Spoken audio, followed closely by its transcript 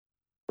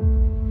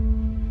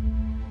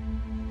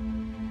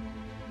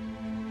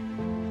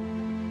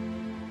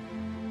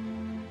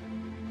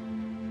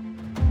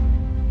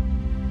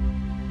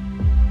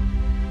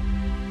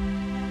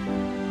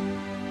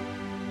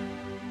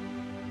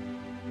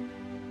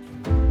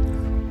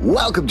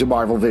Welcome to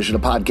Marvel Vision, a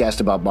podcast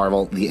about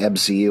Marvel, the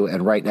MCU,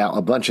 and right now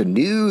a bunch of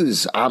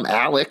news. I'm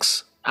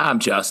Alex. I'm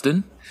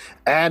Justin.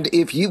 And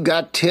if you've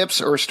got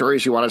tips or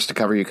stories you want us to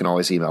cover, you can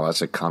always email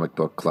us at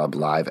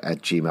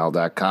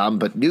comicbookclublive@gmail.com.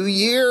 But new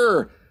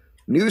year,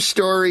 new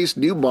stories,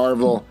 new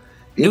Marvel.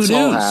 It's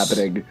all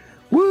happening.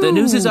 Woo! The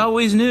news is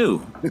always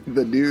new.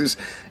 The news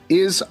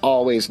is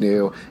always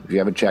new. If you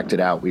haven't checked it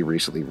out, we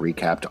recently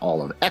recapped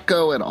all of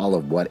Echo and all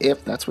of What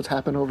If. That's what's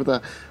happened over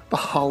the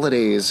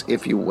holidays,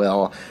 if you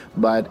will.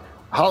 But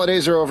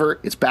holidays are over.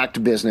 It's back to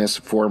business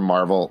for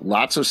Marvel.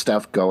 Lots of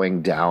stuff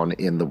going down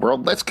in the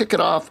world. Let's kick it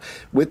off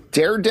with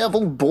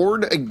Daredevil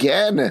Born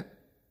Again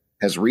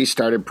has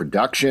restarted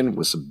production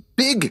with some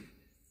big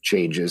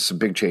changes. Some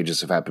big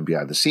changes have happened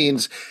behind the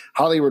scenes.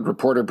 Hollywood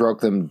Reporter broke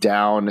them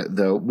down,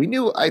 though we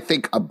knew, I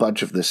think, a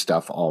bunch of this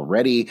stuff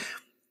already.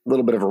 A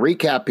little bit of a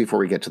recap before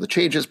we get to the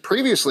changes.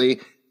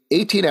 Previously,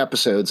 18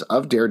 episodes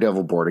of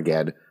Daredevil Born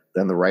Again,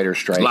 then the writer's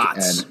strike.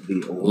 Lots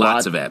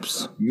of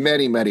eps.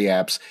 Many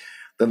eps.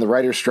 Then the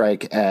writer's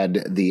strike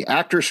and the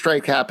actor's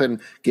strike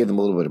happened, gave them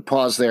a little bit of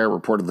pause there.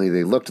 Reportedly,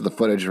 they looked at the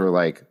footage and were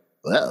like,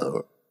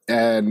 whoa.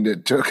 And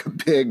it took a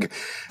big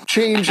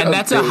change. And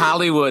that's a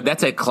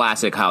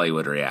classic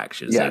Hollywood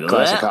reaction. Yeah, like,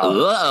 classic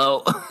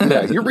Hollywood.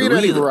 Yeah, you read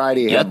any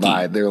Variety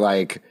headline, they're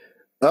like,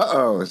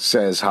 uh-oh,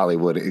 says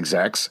Hollywood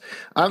execs.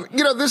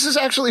 This is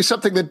actually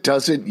something that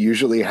doesn't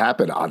usually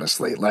happen,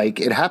 honestly. Like,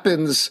 it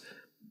happens,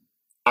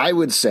 I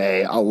would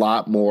say, a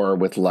lot more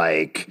with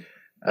with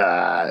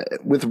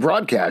a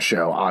broadcast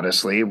show,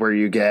 honestly, where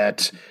you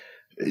get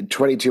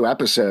 22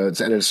 episodes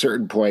and at a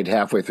certain point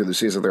halfway through the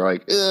season, they're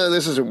like,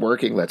 this isn't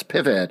working, let's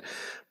pivot.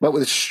 But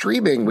with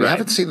streaming, we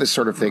haven't seen this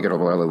sort of thing in a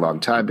really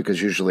long time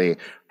because usually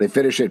they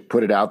finish it,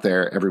 put it out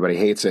there, everybody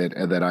hates it,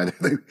 and then either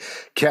they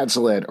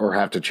cancel it or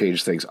have to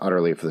change things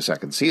utterly for the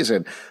second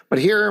season. But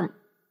here,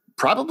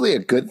 probably a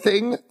good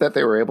thing that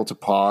they were able to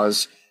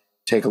pause,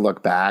 take a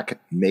look back,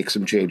 make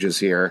some changes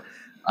here.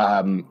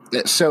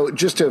 So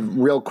just to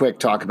real quick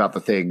talk about the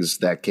things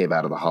that came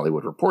out of the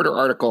Hollywood Reporter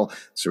article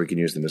so we can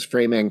use them as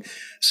framing.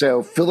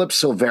 So Philip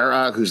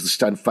Silvera, who's the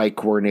stunt fight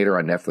coordinator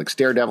on Netflix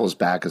Daredevil, is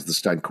back as the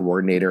stunt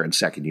coordinator and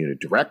second unit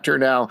director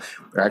now.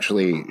 They're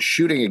actually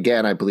shooting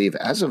again, I believe,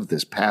 as of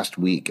this past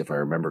week, if I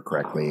remember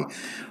correctly.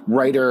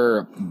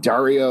 Writer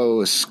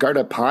Dario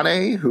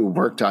Scardapane, who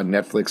worked on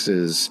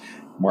Netflix's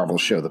Marvel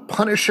show The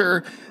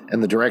Punisher,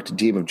 and the directed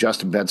team of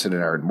Justin Benson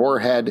and Aaron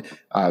Moorhead,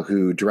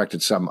 who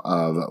directed some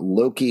of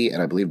Loki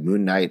and I believe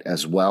Moon Knight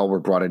as well, were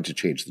brought in to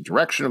change the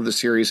direction of the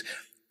series.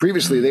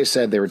 Previously, they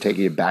said they were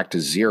taking it back to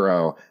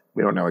zero.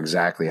 We don't know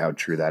exactly how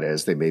true that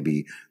is. They may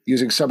be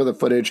using some of the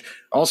footage.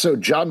 Also,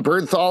 John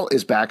Bernthal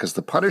is back as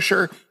the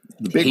Punisher.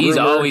 The big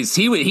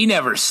he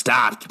never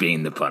stopped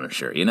being the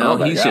Punisher.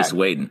 He's just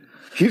waiting.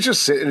 He's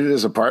just sitting in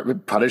his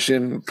apartment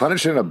punishing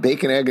a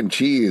bacon, egg, and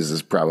cheese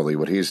is probably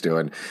what he's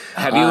doing.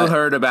 Have you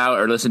heard about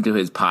or listened to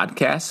his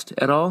podcast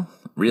at all?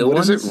 Real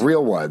Ones? What is it?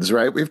 Real Ones,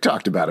 right? We've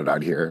talked about it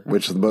on here,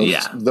 which is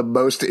the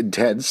most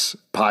intense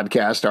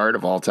podcast art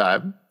of all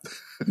time.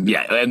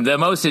 Yeah, and the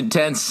most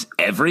intense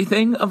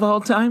everything of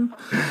all time.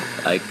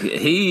 Like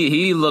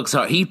he looks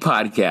hard. He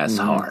podcasts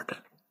hard.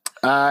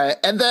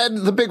 And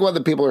then the big one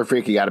that people are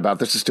freaking out about,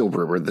 this is still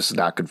rumored, this is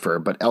not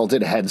confirmed, but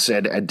Eldon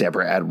Henson and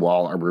Deborah Ann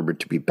Wall are rumored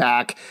to be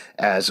back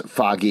as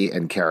Foggy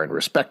and Karen,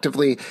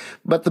 respectively.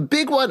 But the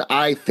big one,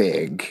 I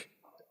think,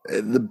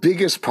 the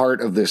biggest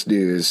part of this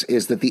news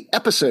is that the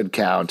episode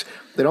count,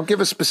 they don't give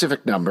a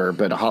specific number,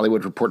 but a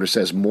Hollywood Reporter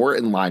says more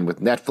in line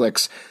with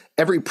Netflix.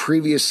 Every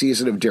previous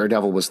season of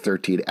Daredevil was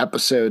 13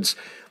 episodes.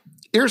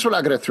 Here's what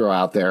I'm going to throw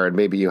out there, and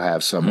maybe you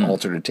have some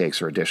alternate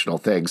takes or additional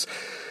things.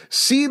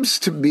 Seems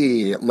to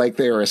me like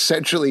they are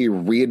essentially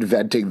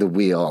reinventing the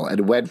wheel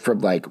and went from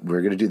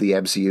we're going to do the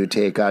MCU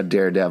take on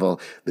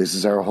Daredevil. This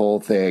is our whole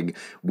thing.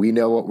 We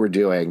know what we're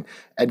doing.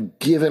 And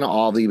given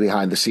all the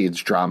behind the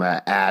scenes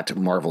drama at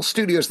Marvel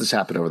Studios, this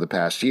happened over the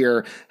past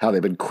year, how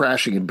they've been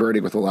crashing and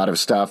burning with a lot of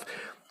stuff.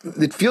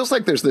 It feels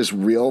like there's this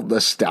real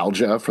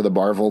nostalgia for the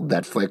Marvel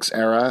Netflix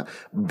era,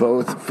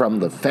 both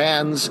from the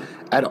fans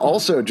and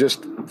also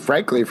just,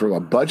 frankly, from a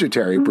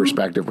budgetary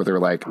perspective where they're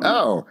like,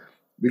 oh,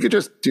 we could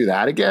just do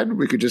that again.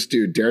 We could just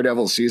do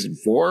Daredevil season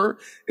 4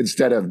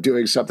 instead of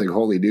doing something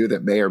wholly new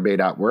that may or may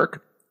not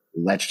work.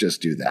 Let's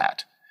just do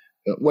that.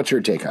 What's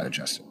your take on it,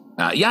 Justin?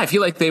 I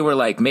feel like they were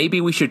like, maybe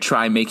we should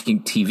try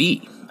making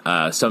TV.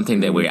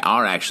 Something that we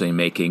are actually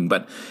making.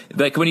 But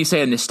like when you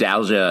say a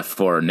nostalgia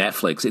for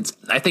Netflix,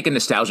 I think a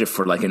nostalgia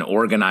for like an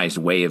organized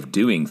way of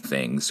doing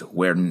things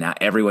where not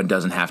everyone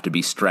doesn't have to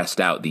be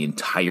stressed out the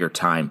entire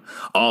time,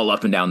 all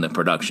up and down the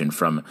production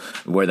from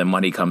where the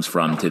money comes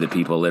from to the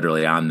people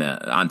literally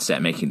on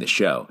set making the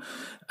show.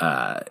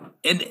 And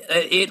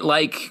it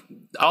like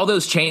all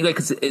those change, like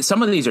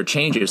some of these are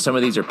changes. Some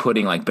of these are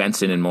putting like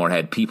Benson and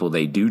Moorhead, people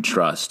they do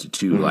trust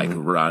to like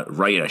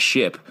write a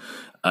ship.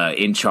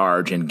 In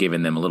charge and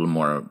giving them a little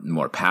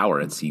more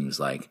power, it seems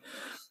like.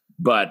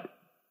 But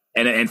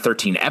and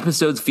 13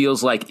 episodes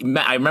feels like,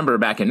 I remember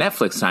back in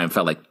Netflix time,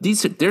 felt like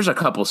there's a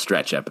couple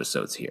stretch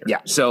episodes here. Yeah.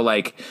 So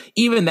like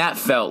even that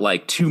felt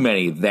like too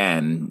many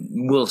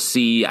then. we'll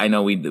see. I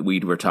know we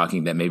were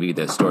talking that maybe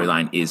the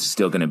storyline is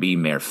still going to be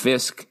Mayor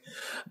Fisk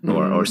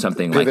or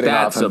something like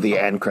that. Off of the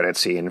end credit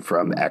scene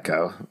from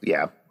Echo.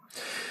 Yeah.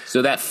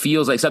 So that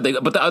feels like something.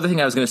 But the other thing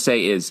I was going to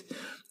say is,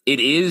 it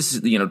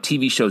is,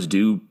 TV shows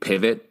do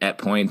pivot at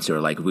points,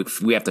 or like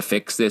we have to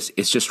fix this.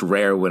 It's just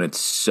rare when it's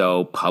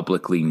so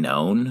publicly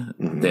known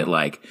that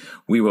like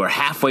we were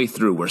halfway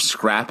through, we're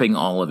scrapping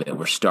all of it,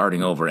 we're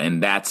starting over.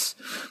 And that's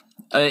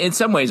in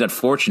some ways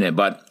unfortunate,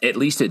 but at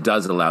least it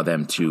does allow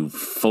them to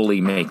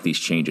fully make these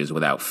changes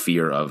without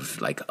fear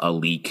of like a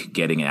leak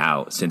getting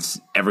out,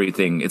 since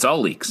it's all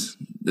leaks.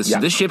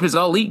 This ship is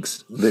all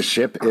leaks. The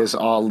ship is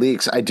all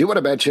leaks. I do want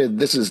to mention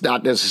this is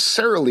not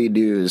necessarily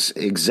news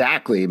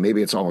exactly.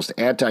 Maybe it's almost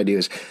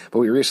anti-news, but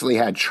we recently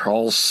had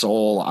Charles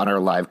Soule on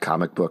our live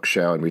comic book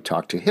show, and we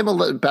talked to him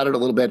about it a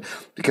little bit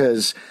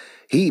because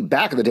he,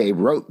 back in the day,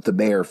 wrote the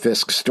Mayor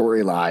Fisk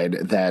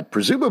storyline that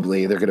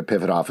presumably they're going to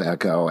pivot off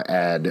Echo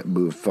and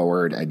move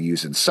forward and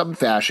use in some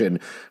fashion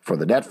for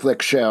the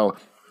Netflix show.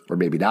 Or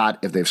maybe not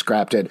if they've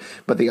scrapped it.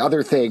 But the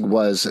other thing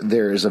was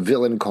there's a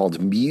villain called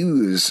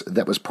Muse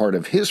that was part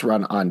of his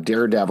run on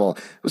Daredevil.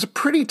 It was a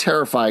pretty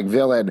terrifying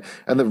villain.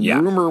 And the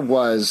rumor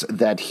was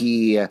that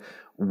he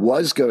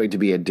was going to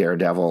be a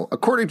Daredevil.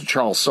 According to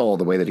Charles Soule,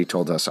 the way that he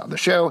told us on the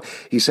show,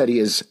 he said he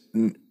is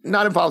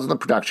not involved in the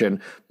production,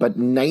 but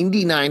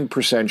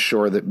 99%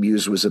 sure that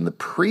Muse was in the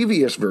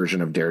previous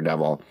version of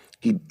Daredevil.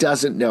 He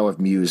doesn't know if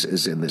Muse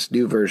is in this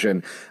new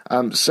version.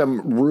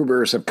 Some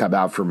rumors have come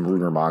out from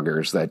rumor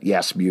mongers that,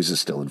 yes, Muse is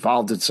still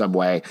involved in some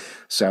way.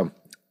 So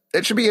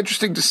it should be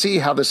interesting to see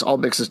how this all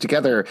mixes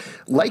together.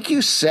 Like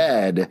you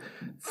said,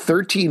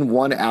 13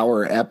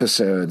 one-hour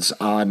episodes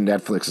on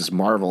Netflix's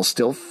Marvel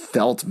still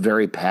felt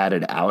very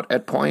padded out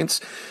at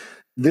points.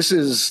 This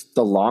is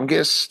the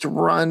longest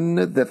run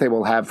that they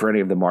will have for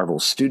any of the Marvel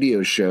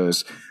Studios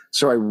shows.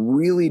 So I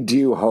really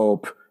do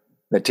hope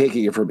that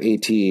taking it from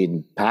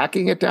 18,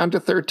 packing it down to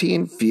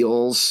 13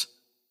 feels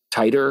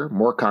tighter,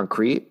 more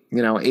concrete.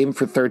 Aim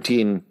for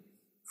 13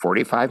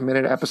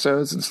 45-minute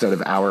episodes instead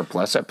of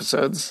hour-plus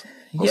episodes.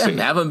 We'll see.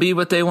 Have them be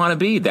what they want to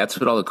be. That's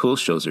what all the cool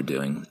shows are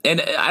doing.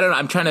 And I don't know,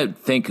 I'm trying to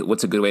think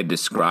what's a good way to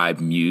describe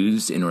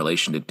Muse in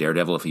relation to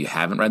Daredevil if you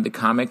haven't read the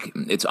comic.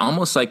 It's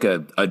almost like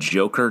a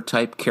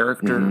Joker-type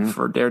character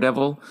for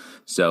Daredevil.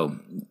 So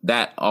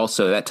that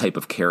type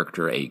of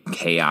character, a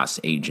chaos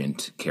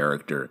agent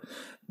character,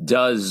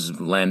 does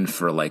lend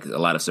for like a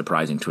lot of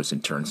surprising twists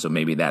and turns. So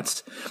maybe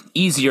that's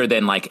easier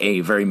than like a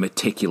very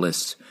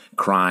meticulous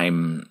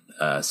crime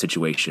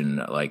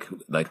situation like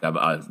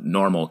a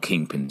normal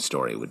Kingpin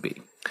story would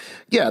be.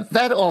 Yeah,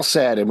 that all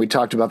said, and we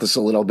talked about this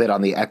a little bit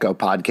on the Echo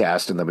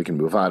podcast, and then we can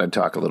move on and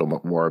talk a little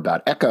bit more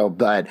about Echo.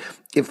 But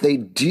if they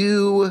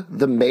do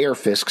the Mayor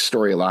Fisk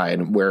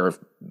storyline where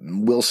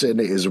Wilson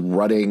is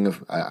running,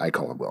 I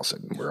call him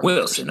Wilson.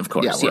 Wilson, of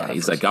course. Yeah,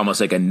 he's like almost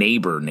like a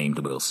neighbor named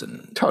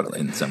Wilson. Totally.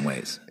 In some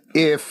ways.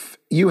 If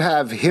you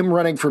have him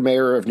running for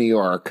mayor of New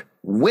York,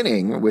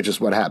 winning, which is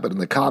what happened in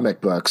the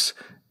comic books,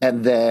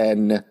 and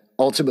then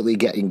ultimately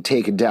getting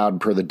taken down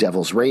per the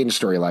Devil's Reign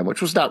storyline,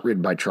 which was not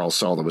written by Charles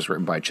Soule, that was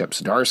written by Chip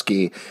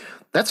Zdarsky,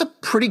 that's a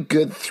pretty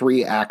good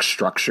 3-act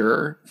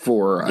structure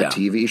for a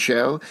TV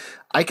show.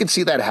 I can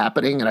see that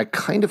happening, and I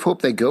kind of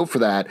hope they go for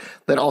that.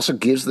 That also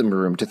gives them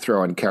room to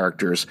throw in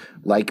characters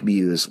like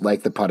Muse,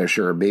 like the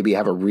Punisher, maybe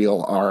have a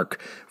real arc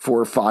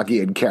for Foggy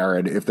and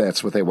Karen, if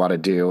that's what they want to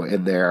do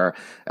in there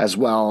as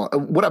well.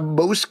 What I'm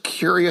most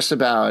curious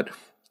about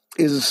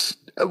is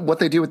what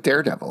they do with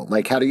Daredevil.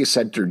 Like, how do you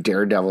center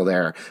Daredevil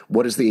there?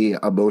 What is the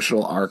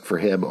emotional arc for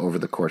him over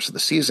the course of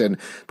the season?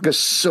 Because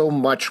so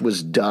much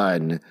was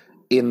done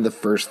in the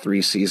first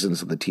 3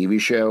 seasons of the TV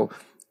show.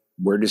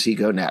 Where does he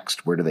go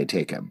next? Where do they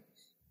take him?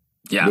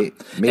 Yeah.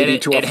 Maybe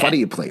to a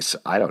funny place.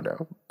 I don't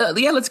know.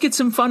 Let's get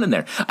some fun in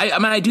there. I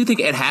mean, I do think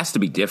it has to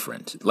be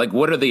different. Like,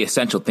 what are the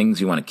essential things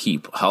you want to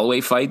keep?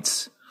 Hallway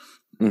fights?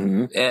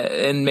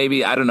 And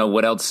maybe, I don't know,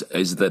 what else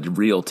is the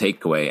real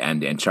takeaway,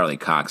 and Charlie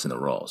Cox in the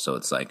role. So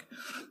it's like,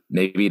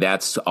 maybe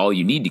that's all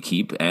you need to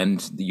keep,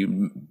 and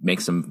you make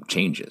some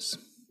changes.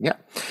 Yeah.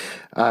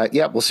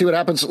 We'll see what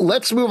happens.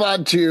 Let's move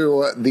on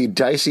to the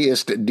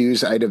diciest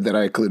news item that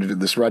I included in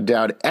this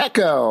rundown.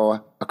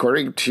 Echo,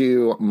 according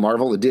to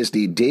Marvel and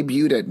Disney,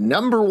 debuted at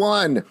number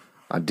 1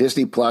 on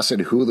Disney Plus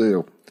and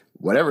Hulu,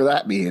 whatever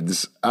that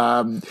means.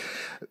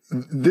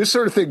 This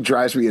sort of thing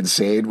drives me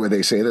insane when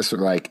they say this. They're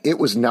like, it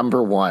was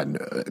number 1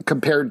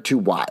 compared to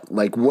what?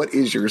 Like, what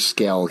is your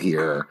scale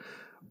here?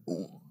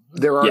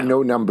 There are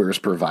no numbers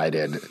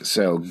provided.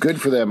 So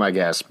good for them, I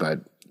guess, but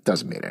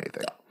doesn't mean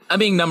anything.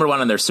 Being number 1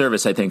 on their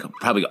service, I think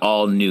probably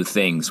all new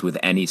things with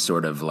any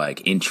sort of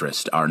like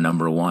interest are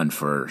number 1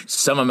 for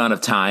some amount of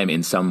time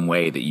in some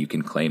way that you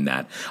can claim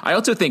that. I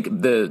also think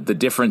the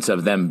difference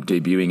of them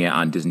debuting it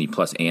on Disney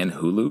Plus and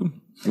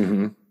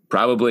Hulu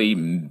probably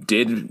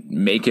did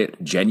make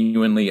it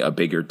genuinely a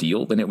bigger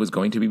deal than it was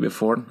going to be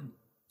before.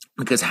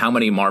 Because how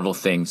many Marvel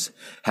things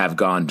have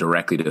gone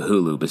directly to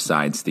Hulu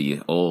besides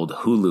the old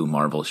Hulu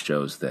Marvel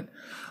shows that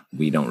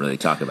we don't really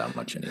talk about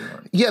much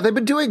anymore. Yeah, they've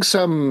been doing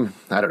some,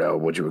 I don't know,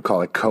 what you would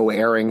call it,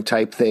 co-airing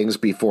type things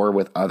before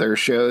with other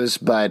shows,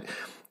 but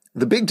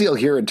the big deal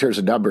here in terms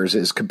of numbers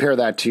is compare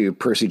that to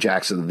Percy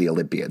Jackson and the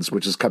Olympians,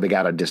 which is coming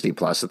out on Disney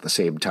Plus at the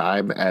same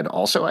time, and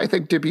also I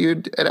think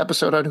debuted an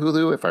episode on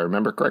Hulu, if I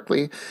remember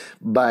correctly,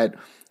 but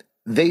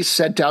they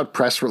sent out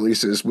press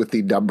releases with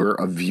the number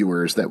of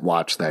viewers that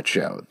watched that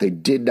show. They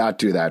did not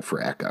do that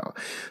for Echo.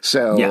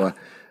 So... yeah.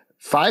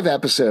 5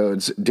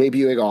 episodes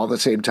debuting all at the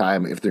same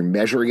time. If they're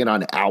measuring it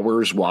on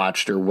hours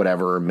watched or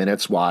whatever,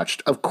 minutes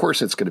watched, of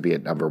course it's going to be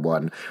at number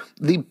 1.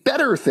 The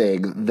better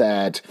thing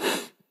that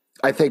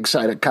I think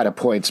kind of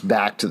points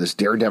back to this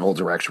Daredevil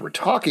direction we're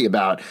talking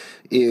about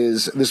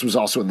is, this was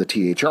also in the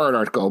THR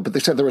article, but they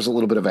said there was a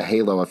little bit of a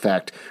halo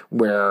effect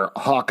where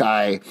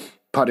Hawkeye,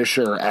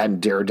 Punisher,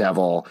 and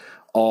Daredevil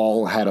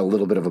all had a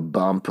little bit of a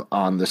bump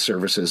on the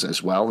services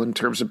as well in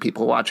terms of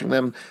people watching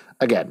them.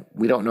 Again,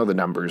 we don't know the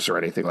numbers or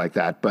anything like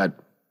that, but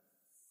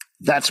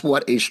that's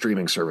what a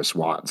streaming service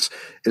wants,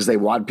 is they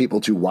want people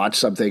to watch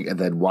something and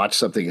then watch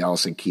something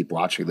else and keep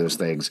watching those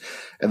things.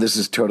 And this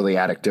is totally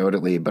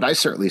anecdotally, but I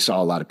certainly saw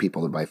a lot of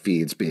people in my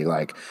feeds being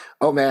like,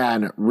 oh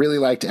man, really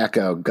liked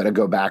Echo, gonna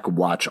go back and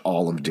watch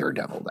all of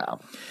Daredevil now.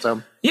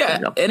 So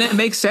yeah, and it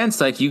makes sense.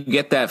 Like, you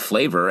get that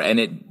flavor, and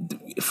it,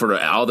 for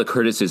all the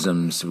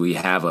criticisms we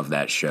have of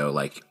that show,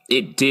 like,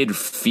 it did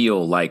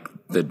feel like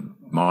the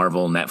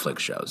Marvel Netflix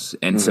shows.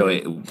 And so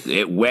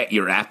it whet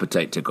your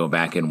appetite to go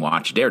back and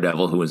watch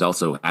Daredevil, who was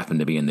also happened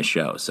to be in the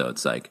show. So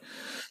it's like,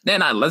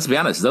 man, let's be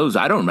honest,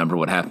 I don't remember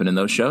what happened in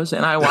those shows,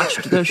 and I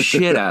watched the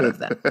shit out of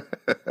them.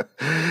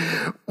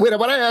 Wait, I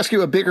want to ask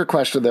you a bigger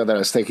question, though, that I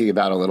was thinking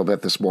about a little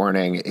bit this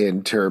morning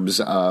in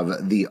terms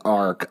of the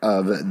arc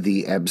of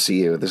the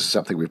MCU. This is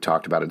something we've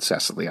talked about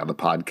incessantly on the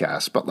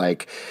podcast, but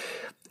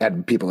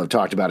and people have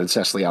talked about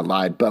incessantly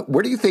online, but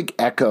where do you think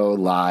Echo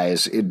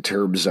lies in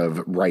terms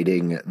of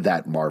righting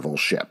that Marvel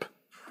ship?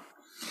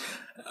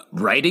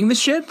 Righting the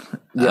ship?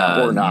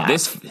 Yeah, or not.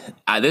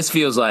 This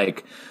feels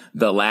like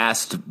the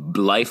last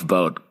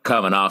lifeboat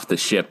coming off the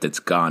ship that's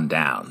gone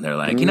down. They're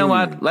like, you know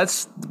what?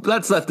 Let's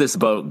let this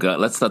boat go.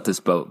 Let's let this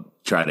boat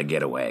try to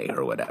get away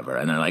or whatever.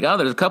 And they're like, oh,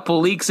 there's a couple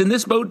leaks in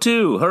this boat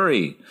too.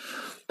 Hurry.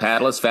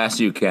 Paddle as fast as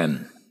you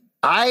can.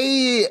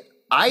 I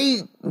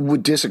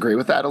would disagree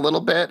with that a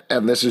little bit,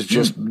 and this is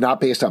just not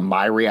based on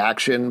my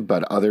reaction,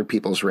 but other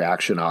people's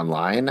reaction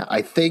online.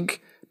 I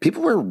think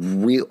people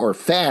were or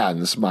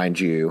fans,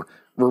 mind you,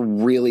 were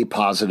really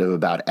positive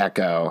about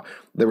Echo.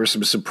 There were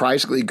some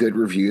surprisingly good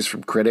reviews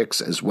from critics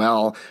as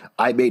well.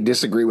 I may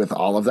disagree with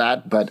all of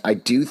that, but I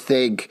do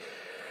think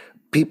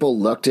people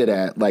looked at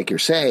it, like you're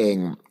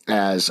saying,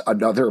 as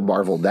another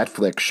Marvel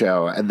Netflix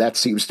show, and that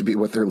seems to be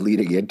what they're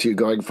leading into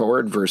going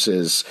forward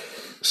versus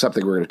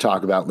something we're going to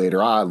talk about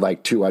later on,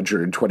 like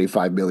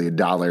 $225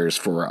 million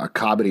for a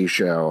comedy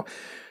show.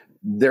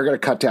 They're going to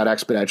cut down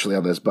exponentially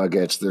on those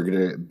budgets. They're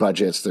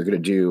going to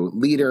do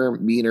leaner,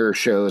 meaner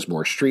shows,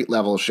 more street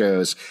level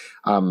shows,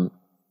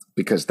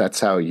 because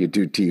that's how you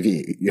do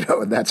TV,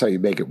 and that's how you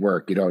make it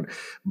work. You don't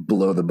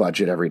blow the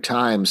budget every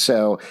time.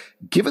 So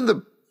given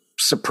the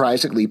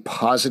surprisingly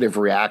positive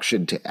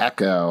reaction to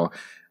Echo,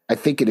 I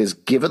think it has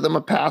given them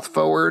a path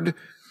forward.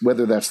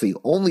 Whether that's the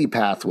only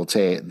path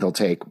they'll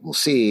take, we'll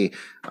see.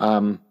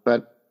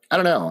 But I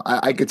don't know.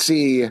 I could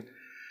see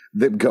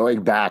them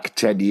going back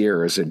 10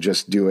 years and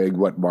just doing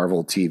what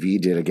Marvel TV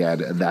did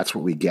again, and that's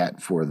what we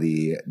get for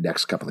the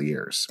next couple of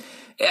years.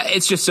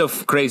 It's just so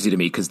crazy to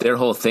me because their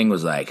whole thing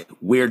was like,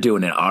 we're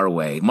doing it our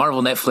way.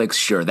 Marvel Netflix,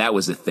 sure, that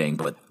was the thing,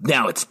 but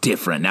now it's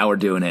different. Now we're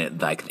doing it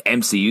like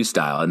MCU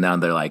style, and now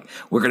they're like,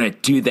 we're going to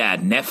do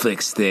that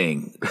Netflix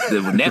thing.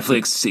 The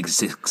Netflix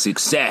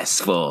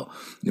successful.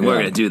 We're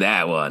going to do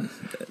that one.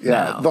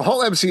 Yeah, the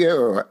whole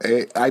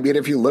MCU, I mean,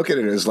 if you look at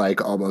it as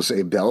like almost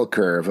a bell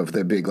curve of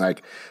them being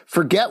like,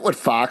 forget what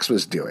Fox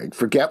was doing.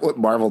 Forget what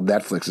Marvel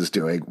Netflix is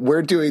doing.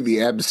 We're doing the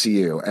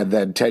MCU. And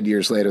then 10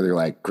 years later, they're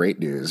like, great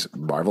news.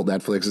 Marvel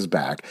Netflix is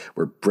back.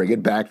 We're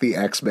bringing back the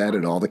X-Men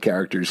and all the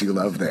characters you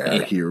love there.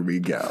 Yeah. Here we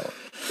go.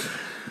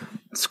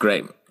 It's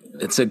great.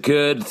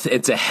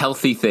 It's a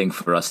healthy thing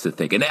for us to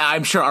think. And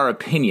I'm sure our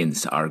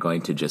opinions are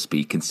going to just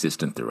be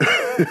consistent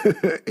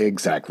throughout.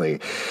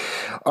 Exactly.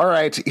 All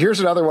right.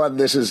 Here's another one.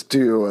 This is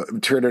to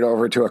turn it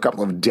over to a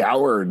couple of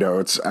dour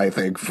notes, I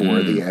think,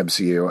 for the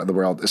MCU and the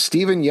world.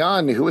 Steven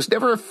Yeun, who was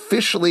never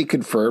officially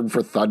confirmed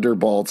for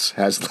Thunderbolts,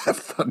 has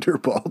left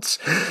Thunderbolts.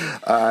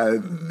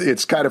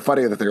 It's kind of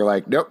funny that they're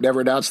like, nope,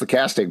 never announced the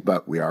casting,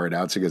 but we are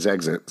announcing his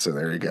exit. So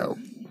there you go.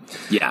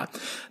 Yeah,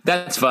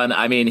 that's fun.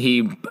 I mean,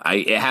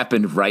 it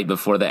happened right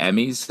before the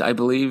Emmys, I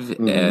believe,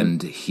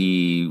 and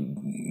he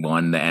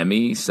won the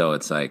Emmy. So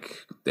it's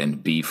like, then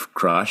beef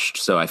crushed.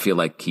 So I feel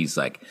like he's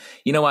like,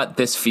 you know what?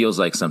 This feels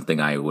like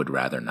something I would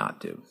rather not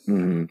do.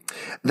 Mm-hmm.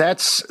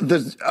 That's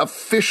the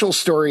official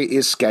story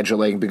is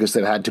scheduling because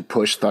they've had to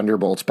push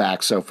Thunderbolts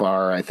back so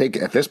far. I think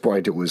at this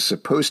point it was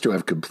supposed to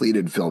have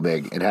completed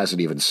filming. It hasn't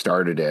even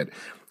started it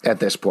at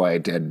this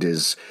point and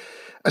is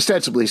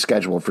ostensibly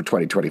scheduled for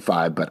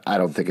 2025, but I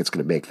don't think it's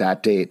going to make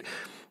that date.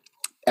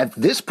 At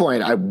this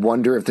point, I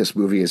wonder if this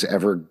movie is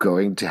ever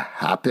going to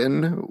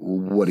happen.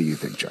 What do you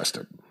think,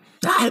 Justin?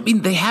 I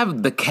mean, they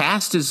have the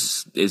cast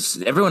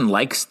is everyone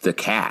likes the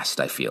cast.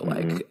 I feel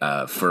like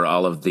for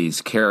all of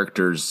these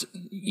characters,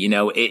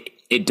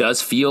 it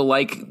does feel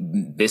like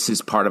this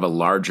is part of a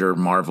larger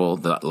Marvel,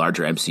 the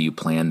larger MCU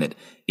plan that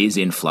is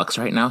in flux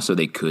right now. So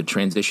they could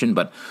transition,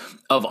 but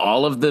of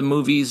all of the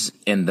movies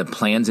and the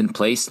plans in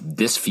place,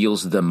 this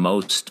feels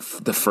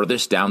the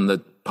furthest down the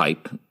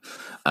pipe.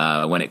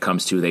 When it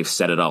comes to they've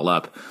set it all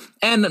up,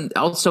 and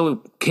also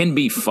can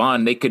be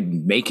fun. They could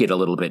make it a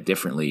little bit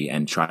differently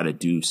and try to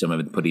do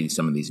putting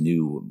some of these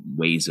new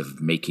ways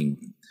of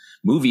making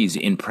movies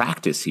in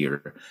practice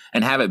here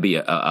and have it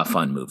be a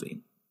fun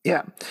movie.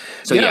 Yeah.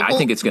 So I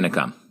think it's going to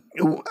come.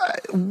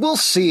 We'll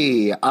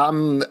see.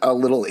 I'm a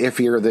little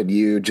iffier than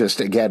you, just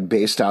again,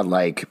 based on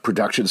like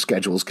production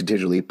schedules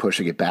continually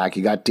pushing it back.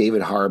 You got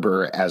David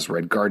Harbour as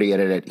Red Guardian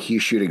in it.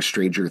 He's shooting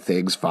Stranger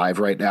Things 5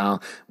 right now,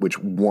 which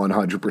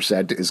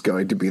 100% is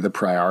going to be the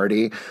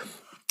priority.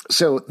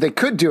 So they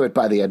could do it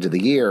by the end of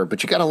the year,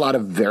 but you got a lot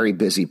of very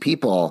busy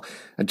people.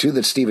 And to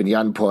the Steven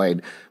Yeun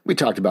point, we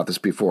talked about this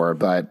before,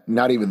 but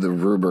not even the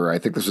rumor. I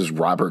think this was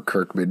Robert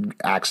Kirkman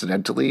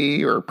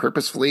accidentally or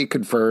purposefully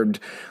confirmed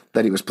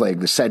that he was playing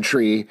the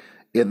Sentry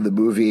in the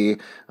movie.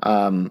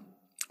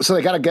 So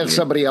they got to get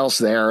somebody else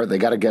there. They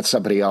got to get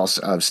somebody else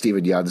of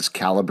Steven Yeun's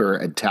caliber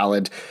and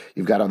talent.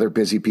 You've got other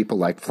busy people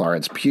like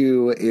Florence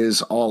Pugh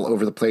is all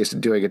over the place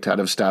and doing a ton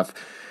of stuff.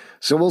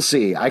 So we'll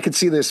see. I could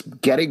see this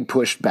getting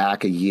pushed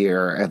back a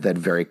year and then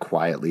very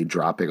quietly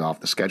dropping off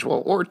the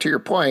schedule. Or to your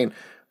point,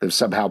 they're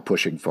somehow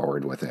pushing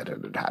forward with it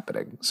and it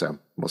happening. So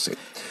we'll see.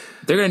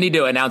 They're going to need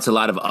to announce a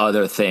lot of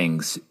other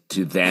things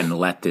to then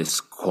let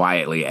this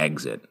quietly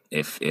exit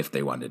if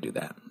they want to do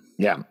that.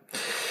 Yeah.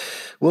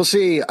 We'll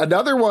see.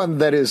 Another one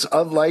that is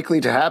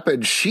unlikely to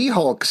happen,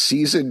 She-Hulk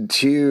Season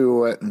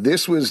 2.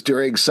 This was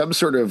during some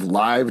sort of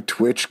live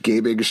Twitch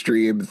gaming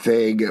stream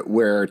thing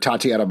where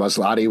Tatiana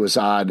Maslany was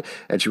on,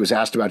 and she was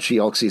asked about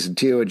She-Hulk Season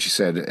 2, and she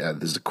said,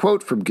 this is a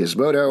quote from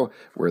Gizmodo,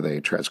 where they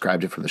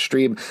transcribed it from the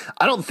stream.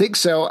 "I don't think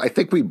so. I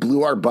think we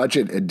blew our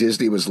budget," and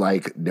Disney was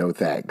like, "No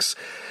thanks."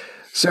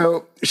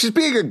 So she's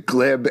being a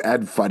glib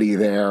and funny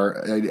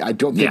there. I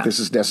don't think this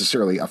is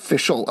necessarily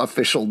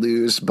official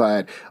news,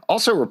 but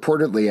also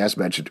reportedly, as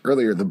mentioned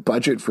earlier, the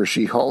budget for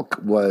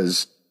She-Hulk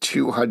was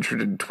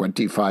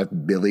 $225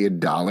 million.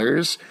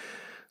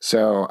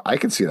 So I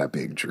can see that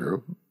being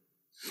true.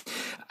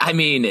 I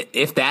mean,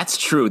 if that's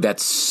true,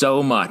 that's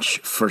so much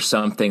for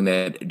something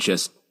that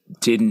just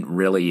didn't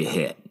really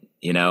hit.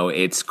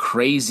 It's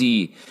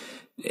crazy.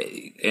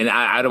 And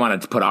I don't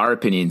want to put our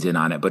opinions in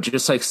on it, but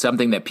just like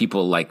something that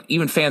people like,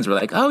 even fans were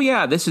like, oh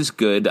yeah, this is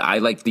good. I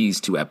like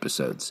these 2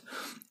 episodes.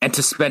 And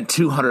to spend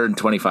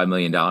 $225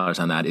 million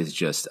on that is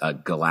just a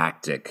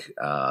galactic,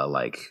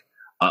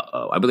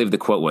 uh-oh. I believe the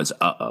quote was,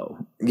 uh-oh.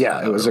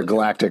 Yeah, it was a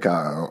galactic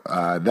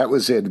uh-oh. That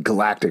was in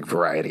Galactic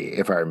Variety,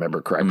 if I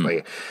remember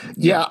correctly.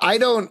 Yeah, I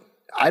don't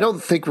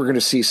think we're going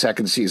to see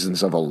second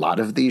seasons of a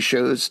lot of these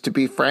shows, to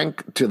be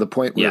frank, to the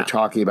point we were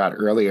talking about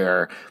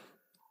earlier.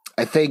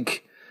 I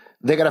think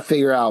they got to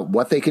figure out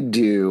what they can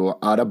do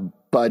on a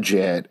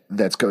budget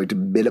that's going to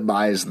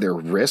minimize their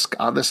risk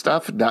on this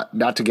stuff.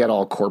 Not to get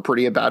all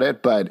corporate-y about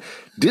it, but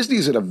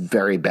Disney's in a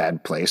very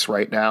bad place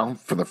right now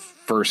for the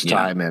first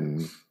time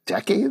in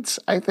decades,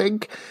 I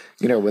think,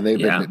 when they've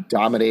been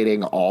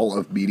dominating all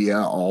of media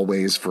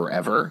always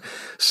forever.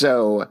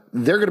 So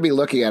they're going to be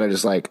looking at it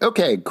as like,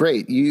 okay,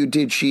 great. You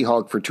did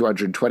She-Hulk for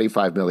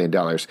 $225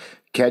 million.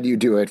 Can you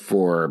do it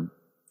for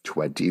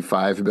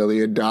 $25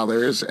 million?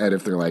 And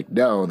if they're like,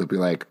 no, they'll be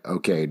like,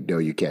 okay, no,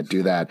 you can't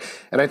do that.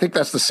 And I think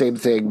that's the same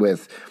thing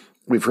with,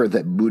 we've heard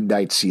that Moon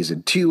Knight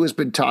Season 2 has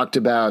been talked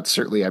about.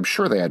 Certainly, I'm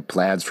sure they had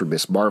plans for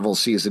Miss Marvel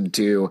Season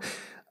 2.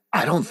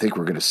 I don't think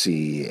we're going to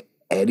see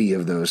any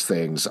of those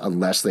things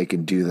unless they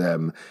can do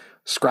them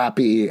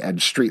scrappy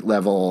and street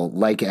level,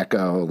 like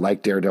Echo,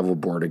 like Daredevil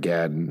Born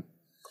Again,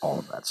 all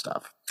of that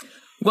stuff.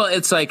 Well,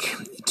 it's like,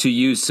 to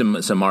use some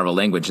Marvel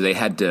language, they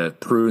had to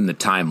prune the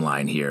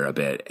timeline here a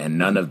bit,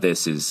 and all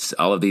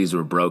of these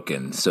were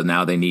broken. So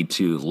now they need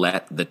to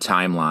let the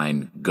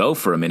timeline go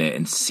for a minute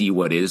and see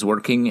what is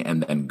working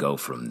and then go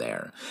from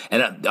there.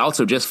 And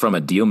also, just from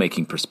a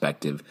deal-making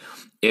perspective,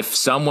 if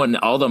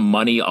all the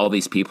money all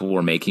these people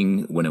were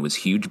making when it was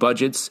huge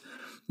budgets,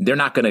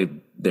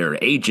 their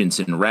agents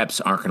and reps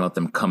aren't going to let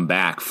them come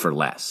back for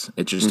less.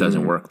 It just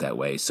doesn't work that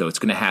way. So it's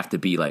going to have to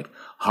be like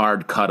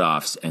hard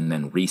cutoffs and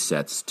then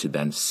resets to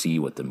then see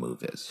what the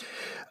move is.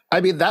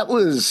 I mean, that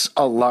was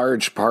a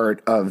large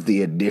part of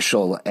the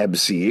initial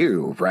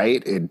MCU,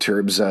 right? In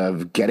terms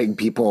of getting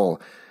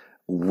people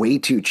way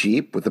too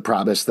cheap with the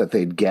promise that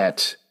they'd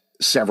get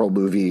several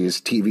movies,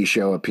 TV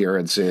show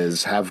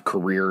appearances, have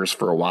careers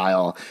for a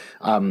while.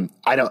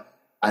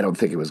 I don't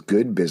think it was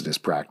good business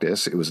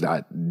practice. It was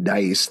not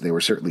nice. They were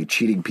certainly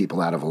cheating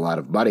people out of a lot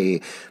of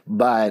money,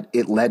 but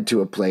it led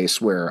to a place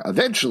where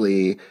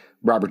eventually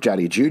Robert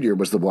Downey Jr.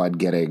 was the one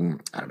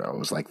getting, I don't know, it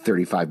was like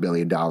 $35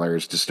 million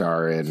to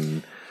star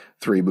in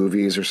 3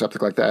 movies or something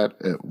like that.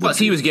 Plus,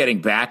 he was getting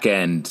back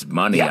end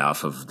money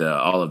off of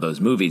all of those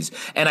movies.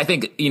 And I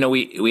think,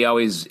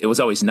 it was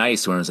always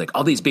nice when it was like,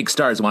 all these big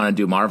stars want to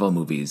do Marvel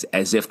movies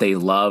as if they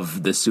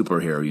love the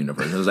superhero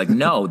universe. It was like,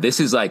 no,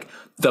 this is like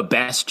the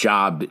best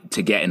job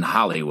to get in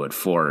Hollywood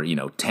for,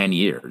 10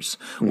 years,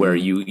 where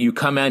you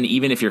come in,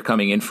 even if you're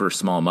coming in for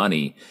small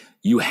money,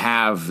 you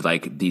have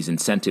like these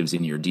incentives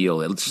in your deal.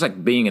 It's just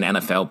like being an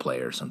NFL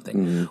player or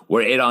something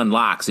where it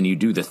unlocks and you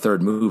do the 3rd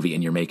movie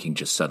and you're making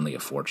just suddenly a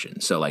fortune.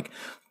 So like,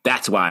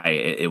 that's why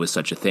it was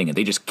such a thing. And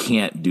they just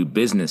can't do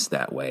business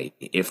that way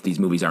if these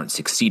movies aren't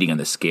succeeding on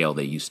the scale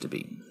they used to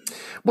be.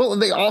 Well,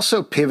 they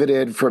also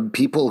pivoted from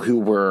people who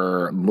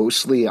were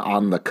mostly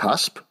on the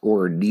cusp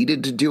or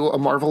needed to do a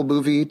Marvel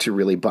movie to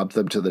really bump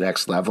them to the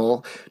next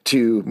level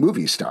to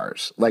movie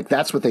stars. Like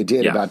that's what they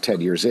did about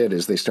 10 years in,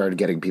 is they started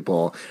getting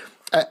people.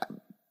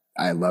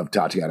 I love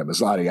Tatiana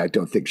Maslany. I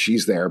don't think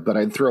she's there, but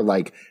I'd throw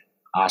like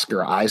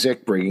Oscar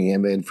Isaac, bringing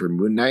him in for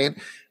Moon Knight.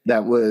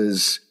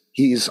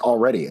 He's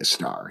already a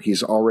star.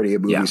 He's already a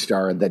movie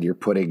star. And then you're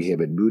putting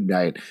him in Moon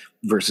Knight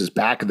versus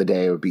back in the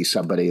day, it would be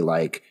somebody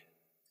like,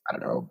 I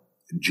don't know,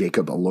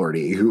 Jacob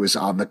Elordi, who was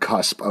on the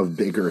cusp of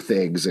bigger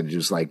things and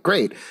just like,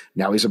 great,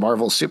 now he's a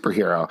Marvel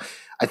superhero.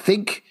 I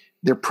think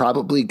they're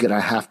probably going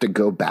to have to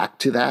go back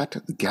to that,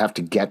 have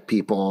to get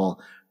people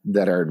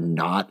that are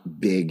not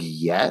big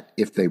yet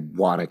if they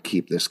want to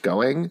keep this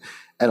going.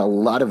 And a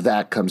lot of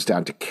that comes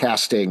down to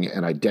casting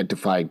and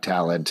identifying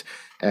talent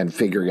and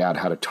figuring out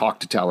how to talk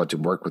to talent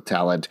and work with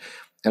talent.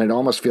 And it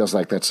almost feels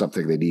like that's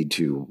something they need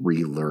to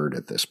relearn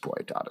at this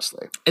point,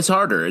 honestly. It's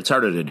harder. It's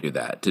harder to do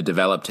that, to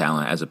develop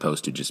talent, as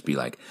opposed to just be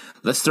like,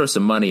 let's throw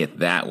some money at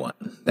that one,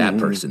 that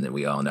person that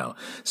we all know.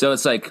 So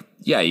it's like,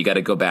 you got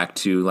to go back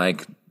to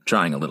like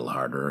trying a little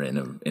harder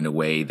in a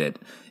way that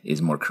is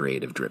more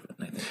creative driven,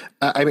 I think.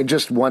 I mean,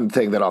 just one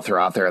thing that I'll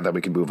throw out there and then we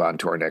can move on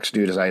to our next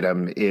news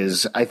item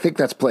is I think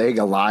that's playing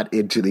a lot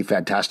into the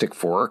Fantastic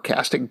Four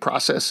casting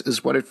process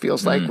is what it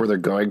feels like, where they're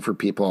going for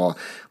people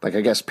like,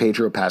 I guess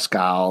Pedro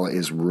Pascal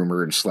is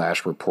rumored /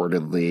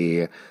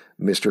 reportedly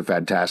Mr.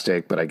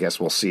 Fantastic, but I guess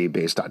we'll see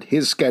based on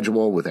his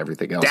schedule with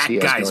everything else he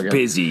has going on. That guy's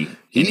busy.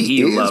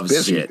 He loves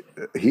busy. Shit.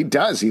 He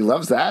does. He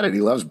loves that, and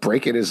he loves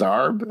breaking his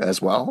arm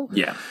as well.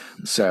 Yeah.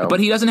 But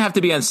he doesn't have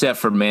to be on set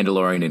for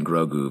Mandalorian and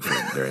Grogu for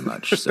very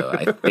much, so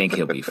I think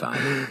he'll be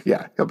fine.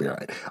 Yeah, he'll be all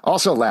right.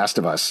 Also, Last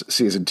of Us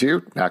Season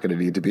 2, not going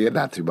to need to be in,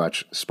 not too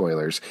much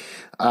spoilers.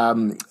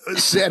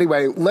 So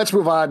anyway, let's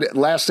move on.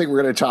 Last thing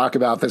we're going to talk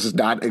about, this is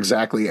not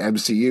exactly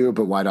MCU,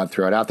 but why not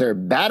throw it out there?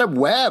 Madam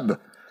Web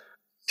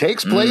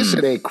takes place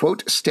in a,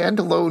 quote,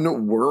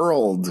 standalone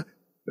world,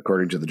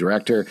 according to the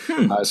director.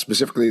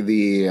 Specifically,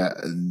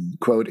 the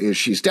quote is,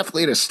 she's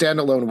definitely in a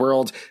standalone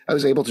world. I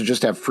was able to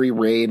just have free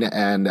reign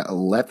and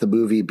let the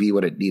movie be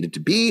what it needed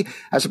to be,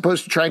 as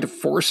opposed to trying to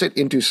force it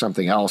into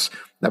something else.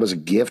 That was a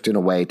gift in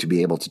a way to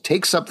be able to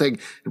take something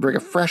and bring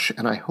a fresh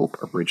and I hope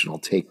original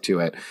take to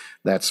it.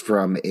 That's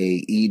from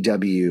a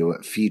EW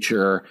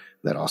feature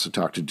that also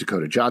talked to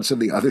Dakota Johnson.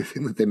 The other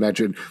thing that they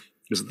mentioned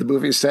was that the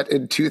movie is set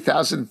in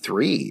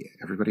 2003,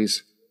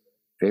 everybody's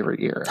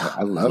favorite year.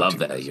 I love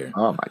that year.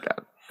 Oh my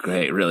God.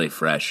 Great. Really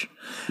fresh.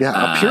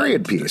 Yeah. A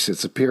period piece.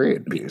 It's a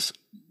period piece.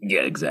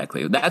 Yeah,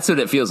 exactly. That's what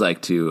it feels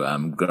like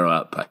to grow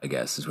up, I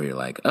guess, is where you're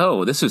like,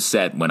 oh, this was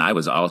set when I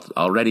was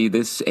already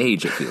this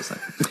age, it feels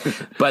like.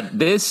 But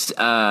this,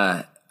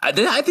 I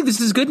think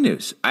this is good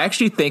news. I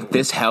actually think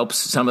this helps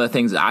some of the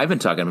things that I've been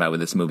talking about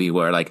with this movie,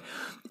 where like,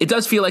 it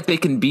does feel like they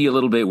can be a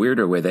little bit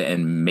weirder with it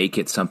and make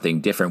it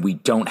something different. We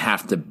don't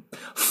have to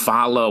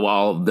follow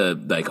all the,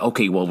 like,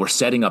 okay, well, we're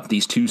setting up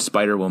these 2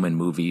 Spider-Woman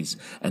movies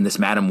and this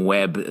Madam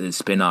Web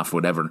spinoff,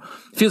 whatever.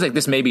 It feels like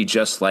this may be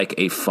just like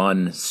a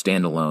fun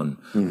standalone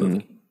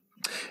movie.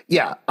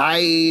 Yeah,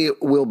 I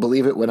will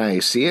believe it when I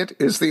see it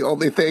is the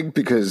only thing,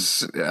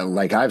 because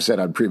like I've said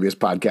on previous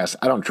podcasts,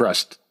 I don't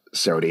trust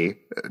Sony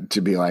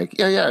to be like,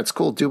 yeah, it's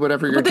cool. Do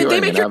whatever you're doing.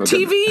 They make your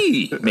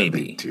TV,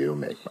 maybe. They do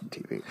make my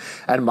TV.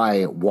 And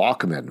my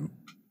Walkman.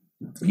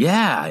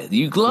 Yeah,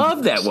 you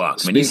love that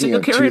Walkman. Speaking you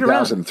of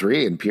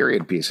 2003 and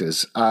period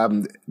pieces,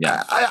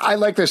 I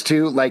like this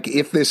too. Like,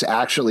 if this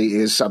actually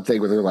is something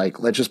where they're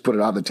like, let's just put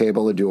it on the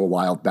table and do a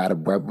wild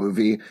Madam Web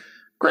movie,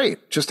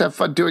 great. Just have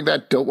fun doing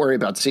that. Don't worry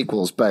about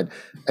sequels. But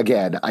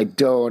again, I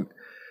don't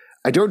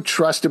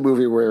trust a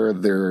movie where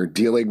they're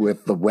dealing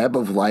with the web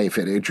of life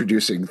and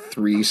introducing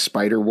 3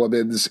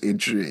 Spider-Womans,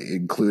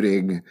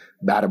 including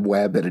Madam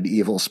Web and an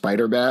evil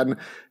Spider-Man,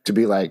 to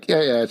be like,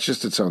 yeah, it's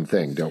just its own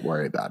thing. Don't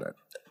worry about it.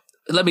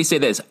 Let me say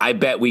this. I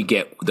bet we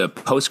get the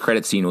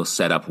post-credit scene will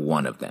set up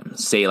one of them.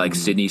 Say like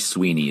Sydney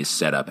Sweeney is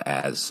set up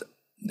as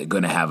they're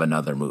going to have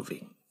another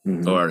movie.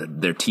 Or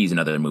they're teasing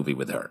another movie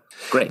with her.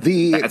 Great.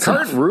 That's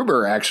current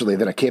rumor, actually,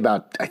 that it came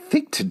out, I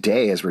think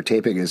today as we're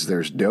taping, is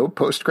there's no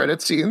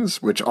post-credit scenes,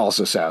 which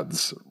also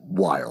sounds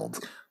wild.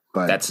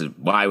 But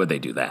why would they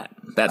do that?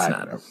 That's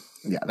not.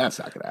 Yeah, that's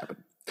not going to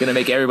happen. Going to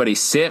make everybody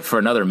sit for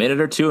another minute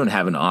or two and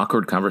have an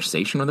awkward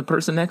conversation with the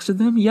person next to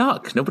them?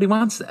 Yuck. Nobody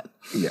wants that.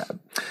 Yeah.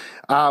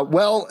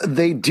 Well,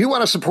 they do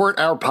want to support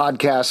our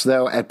podcast,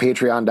 though, at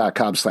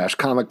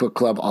patreon.com/comic book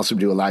club. Also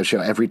do a live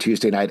show every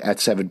Tuesday night at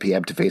 7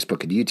 p.m. to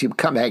Facebook and YouTube.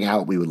 Come hang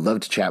out. We would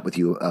love to chat with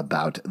you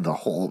about the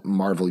whole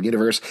Marvel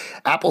universe.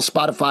 Apple,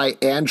 Spotify,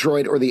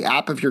 Android, or the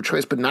app of your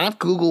choice, but not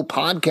Google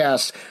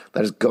Podcasts.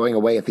 That is going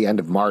away at the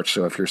end of March.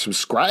 So if you're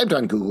subscribed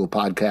on Google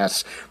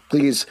Podcasts,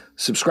 please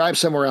subscribe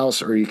somewhere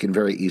else, or you can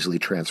very easily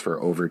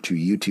transfer over to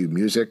YouTube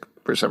Music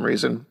for some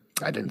reason.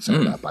 I didn't set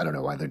it up. I don't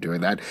know why they're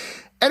doing that.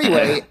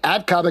 Anyway,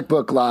 at Comic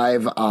Book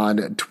Live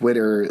on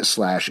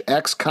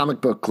Twitter/X,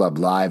 Comic Book Club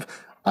Live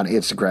on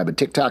Instagram and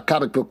TikTok,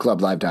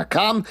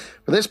 comicbookclublive.com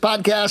for this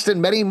podcast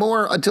and many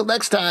more. Until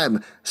next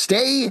time,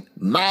 stay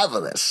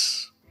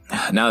marvelous.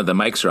 Now that the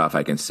mics are off,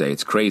 I can say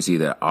it's crazy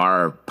that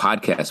our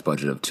podcast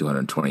budget of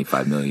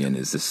 $225 million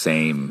is the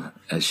same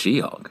as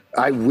She-Hulk.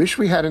 I wish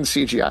we hadn't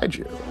CGI'd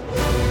you.